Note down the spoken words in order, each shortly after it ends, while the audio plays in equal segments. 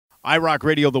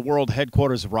iRockRadio, the world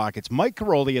headquarters of rock. It's Mike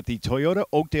Karolyi at the Toyota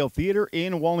Oakdale Theater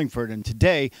in Wallingford, and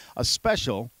today a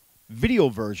special video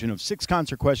version of 6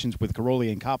 Concert Questions with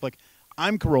Karolyi and Koplik.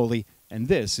 I'm Karolyi, and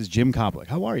this is Jim Koplik.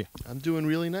 How are you? I'm doing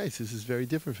really nice. This is very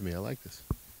different for me. I like this.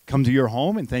 Come to your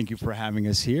home, and thank you for having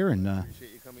us here. And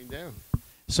Appreciate you coming down.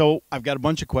 So I've got a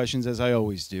bunch of questions, as I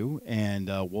always do, and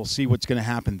we'll see what's going to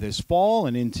happen this fall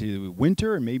and into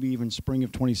winter and maybe even spring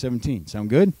of 2017.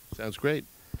 Sound good? Sounds great.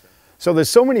 So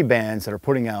there's so many bands that are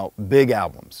putting out big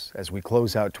albums as we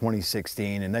close out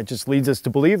 2016, and that just leads us to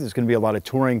believe there's going to be a lot of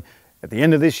touring at the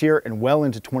end of this year and well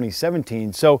into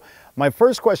 2017. So my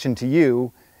first question to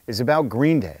you is about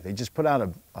Green Day. They just put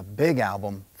out a big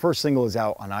album. First single is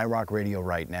out on iRockRadio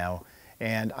right now,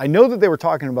 and I know that they were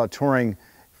talking about touring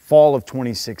fall of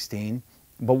 2016,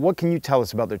 but what can you tell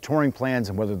us about their touring plans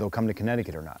and whether they'll come to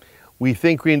Connecticut or not? We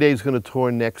think Green Day is going to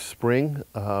tour next spring.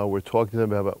 We're talking to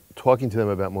them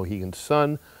about Mohegan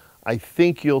Sun. I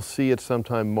think you'll see it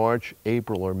sometime March,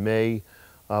 April, or May,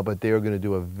 but they are going to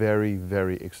do a very,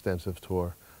 very extensive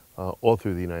tour all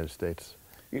through the United States.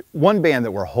 One band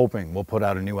that we're hoping will put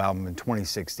out a new album in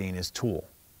 2016 is Tool.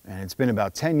 And it's been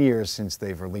about 10 years since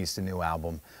they've released a new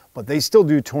album, but they still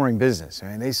do touring business. I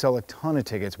mean, they sell a ton of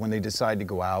tickets when they decide to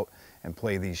go out and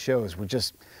play these shows.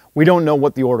 We don't know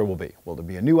what the order will be. Will there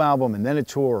be a new album and then a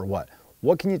tour, or what?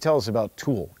 What can you tell us about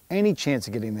Tool? Any chance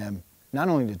of getting them not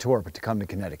only to tour, but to come to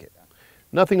Connecticut?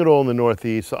 Nothing at all in the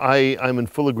Northeast. I'm in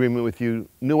full agreement with you.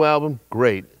 New album,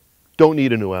 great. Don't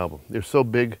need a new album. They're so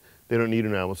big, they don't need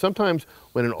an album. Sometimes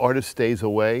when an artist stays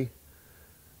away,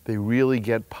 they really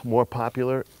get more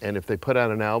popular, and if they put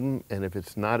out an album, and if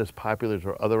it's not as popular as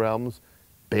their other albums,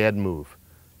 bad move.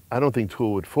 I don't think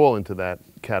Tool would fall into that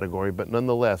category, but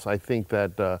nonetheless, I think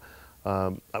that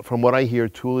from what I hear,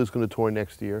 Tool is going to tour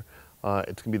next year.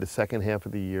 It's going to be the second half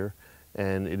of the year,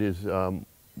 and it is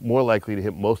more likely to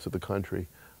hit most of the country.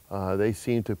 They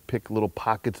seem to pick little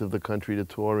pockets of the country to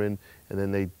tour in, and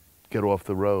then they get off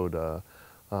the road.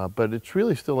 But it's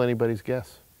really still anybody's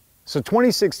guess. So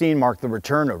 2016 marked the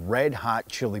return of Red Hot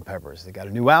Chili Peppers. They got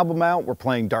a new album out. We're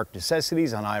playing Dark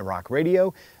Necessities on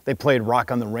iRockRadio. They played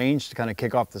Rock on the Range to kind of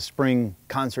kick off the spring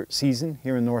concert season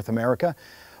here in North America.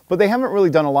 But they haven't really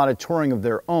done a lot of touring of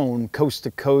their own, coast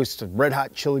to coast, Red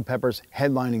Hot Chili Peppers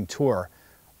headlining tour.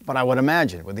 But I would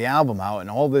imagine with the album out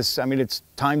and all this, I mean, it's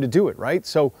time to do it, right?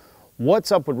 So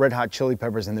what's up with Red Hot Chili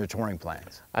Peppers and their touring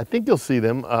plans? I think you'll see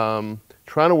them.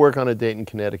 Trying to work on a date in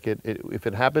Connecticut. If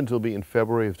it happens, it'll be in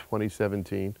February of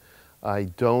 2017. I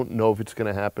don't know if it's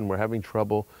going to happen. We're having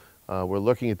trouble. We're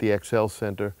looking at the XL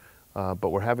Center, but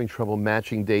we're having trouble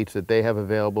matching dates that they have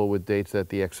available with dates that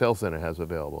the XL Center has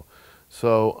available.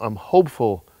 So I'm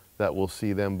hopeful that we'll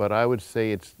see them, but I would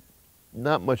say it's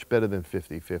not much better than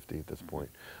 50-50 at this point.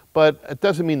 But it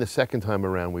doesn't mean the second time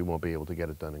around we won't be able to get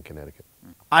it done in Connecticut.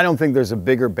 I don't think there's a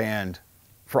bigger band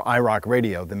for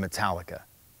iRockRadio than Metallica.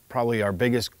 Probably our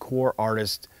biggest core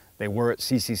artist. They were at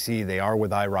CCC, they are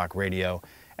with iRockRadio,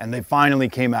 and they finally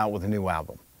came out with a new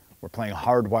album. We're playing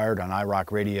Hardwired on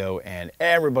iRockRadio, and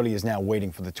everybody is now waiting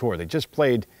for the tour. They just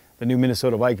played the new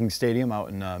Minnesota Vikings Stadium out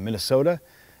in Minnesota.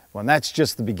 Well, and that's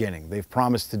just the beginning. They've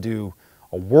promised to do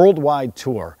a worldwide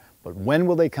tour, but when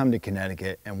will they come to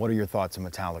Connecticut, and what are your thoughts on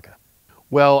Metallica?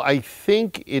 Well, I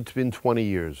think it's been 20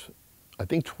 years. I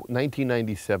think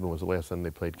 1997 was the last time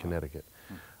they played Connecticut.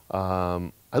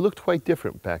 I looked quite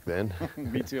different back then.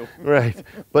 Me too. Right.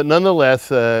 But nonetheless,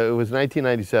 it was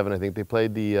 1997, I think. They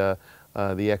played the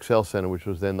XL Center, which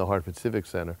was then the Hartford Civic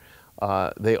Center.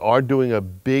 They are doing a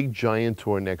big, giant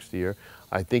tour next year.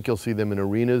 I think you'll see them in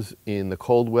arenas in the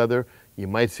cold weather. You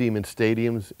might see them in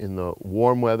stadiums in the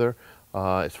warm weather.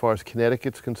 As far as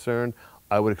Connecticut's concerned,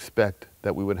 I would expect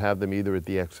that we would have them either at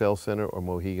the XL Center or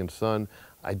Mohegan Sun.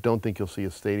 I don't think you'll see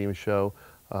a stadium show.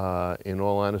 In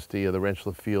all honesty, the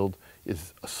Rentschler Field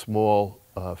is a small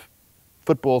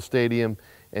football stadium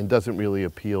and doesn't really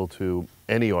appeal to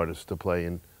any artist to play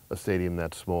in a stadium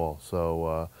that small.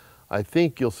 So I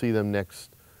think you'll see them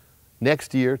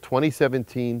next year,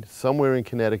 2017, somewhere in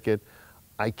Connecticut.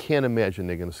 I can't imagine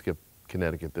they're going to skip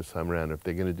Connecticut this time around if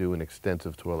they're going to do an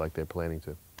extensive tour like they're planning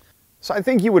to. So I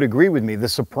think you would agree with me. The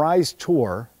surprise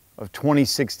tour of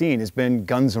 2016 has been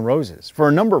Guns N' Roses for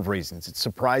a number of reasons. It's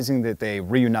surprising that they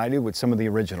reunited with some of the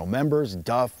original members,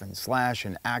 Duff and Slash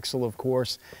and Axl, of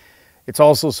course. It's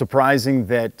also surprising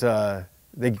that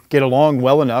they get along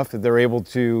well enough that they're able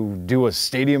to do a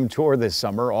stadium tour this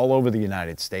summer all over the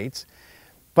United States.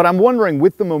 But I'm wondering,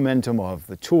 with the momentum of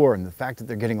the tour and the fact that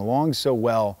they're getting along so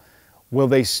well, will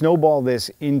they snowball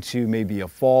this into maybe a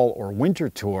fall or winter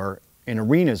tour in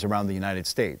arenas around the United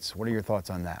States? What are your thoughts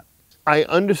on that? I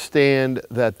understand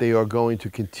that they are going to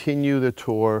continue the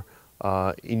tour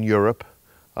in Europe.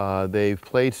 They've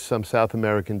played some South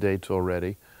American dates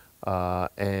already.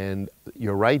 And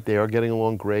you're right, they are getting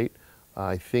along great.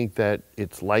 I think that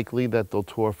it's likely that they'll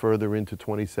tour further into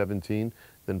 2017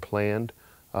 than planned.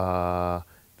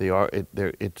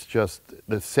 It's just,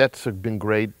 the sets have been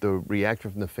great. The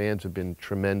reaction from the fans have been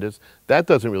tremendous. That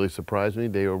doesn't really surprise me.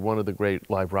 They are one of the great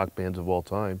live rock bands of all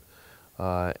time.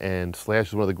 And Slash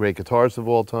is one of the great guitarists of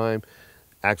all time.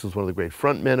 Axl's one of the great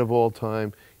frontmen of all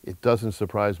time. It doesn't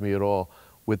surprise me at all.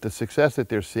 With the success that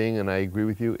they're seeing, and I agree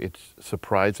with you, it's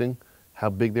surprising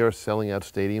how big they are, selling out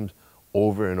stadiums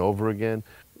over and over again.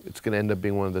 It's going to end up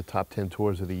being one of the top 10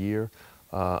 tours of the year.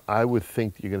 I would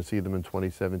think you're going to see them in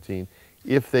 2017.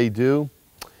 If they do,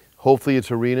 hopefully it's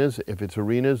arenas. If it's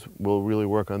arenas, we'll really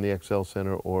work on the XL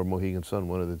Center or Mohegan Sun,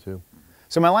 one of the two.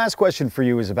 So my last question for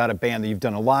you is about a band that you've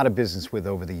done a lot of business with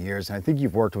over the years, and I think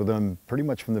you've worked with them pretty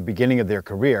much from the beginning of their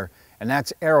career, and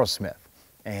that's Aerosmith.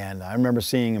 And I remember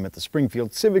seeing them at the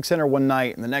Springfield Civic Center one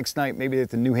night, and the next night maybe at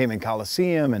the New Haven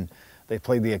Coliseum, and they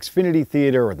played the Xfinity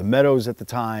Theater or the Meadows at the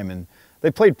time, and they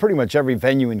played pretty much every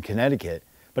venue in Connecticut.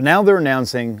 But now they're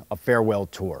announcing a farewell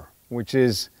tour, which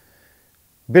is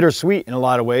bittersweet in a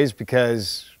lot of ways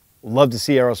because love to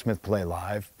see Aerosmith play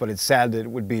live, but it's sad that it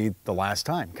would be the last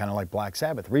time, kind of like Black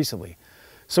Sabbath recently.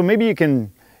 So maybe you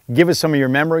can give us some of your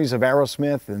memories of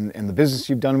Aerosmith and the business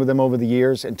you've done with them over the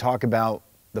years and talk about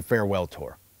the farewell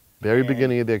tour. Very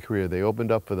beginning of their career, they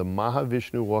opened up for the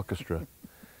Mahavishnu Orchestra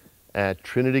at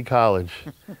Trinity College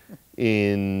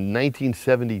in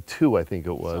 1972, I think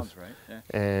it was. Sounds right,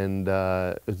 yeah. And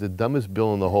it was the dumbest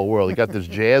bill in the whole world. You got this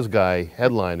jazz guy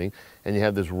headlining, and you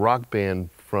have this rock band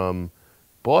from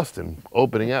Boston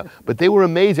opening out. But they were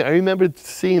amazing. I remember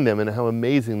seeing them and how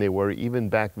amazing they were even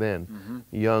back then.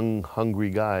 Young, hungry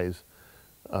guys.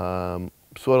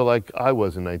 Sort of like I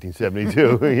was in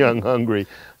 1972, young, hungry.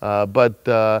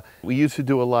 But we used to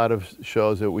do a lot of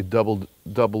shows that we double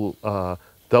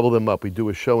them up. We do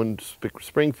a show in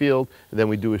Springfield, and then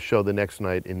we do a show the next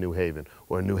night in New Haven,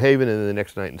 or in New Haven and then the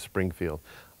next night in Springfield.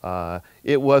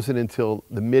 It wasn't until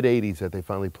the mid-'80s that they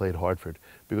finally played Hartford,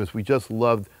 because we just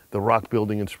loved the rock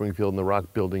building in Springfield and the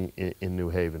rock building in New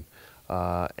Haven.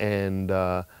 And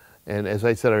as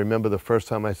I said, I remember the first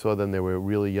time I saw them, they were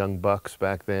really young bucks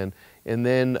back then. And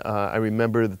then I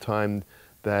remember the time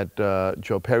that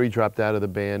Joe Perry dropped out of the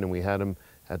band, and we had him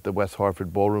at the West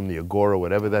Hartford Ballroom, the Agora,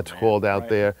 whatever that's called out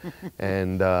there.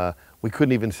 And we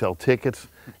couldn't even sell tickets.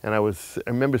 And I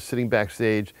remember sitting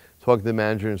backstage, talking to the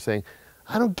manager and saying,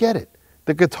 I don't get it.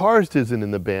 The guitarist isn't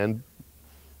in the band,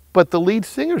 but the lead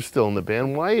singer's still in the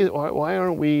band. Why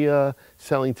aren't we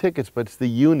selling tickets? But it's the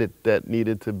unit that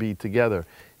needed to be together.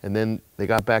 And then they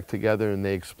got back together and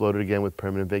they exploded again with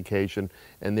Permanent Vacation.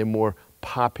 And they're more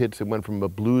pop hits. It went from a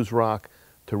blues rock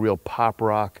to real pop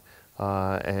rock.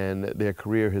 And their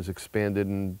career has expanded.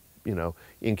 And, you know,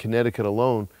 in Connecticut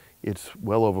alone, it's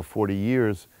well over 40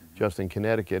 years just in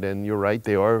Connecticut. And you're right,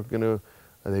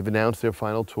 they've announced their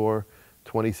final tour.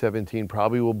 2017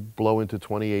 probably will blow into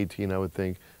 2018, I would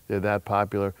think. They're that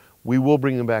popular. We will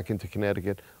bring them back into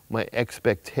Connecticut. My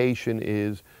expectation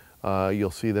is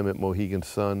you'll see them at Mohegan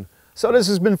Sun. So this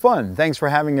has been fun. Thanks for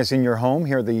having us in your home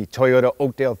here at the Toyota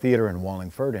Oakdale Theater in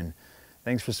Wallingford, and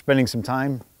thanks for spending some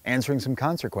time answering some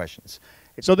concert questions.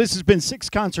 So this has been 6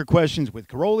 Concert Questions with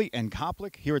Karolyi and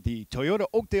Koplik here at the Toyota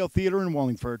Oakdale Theater in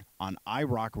Wallingford on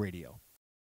iRockRadio.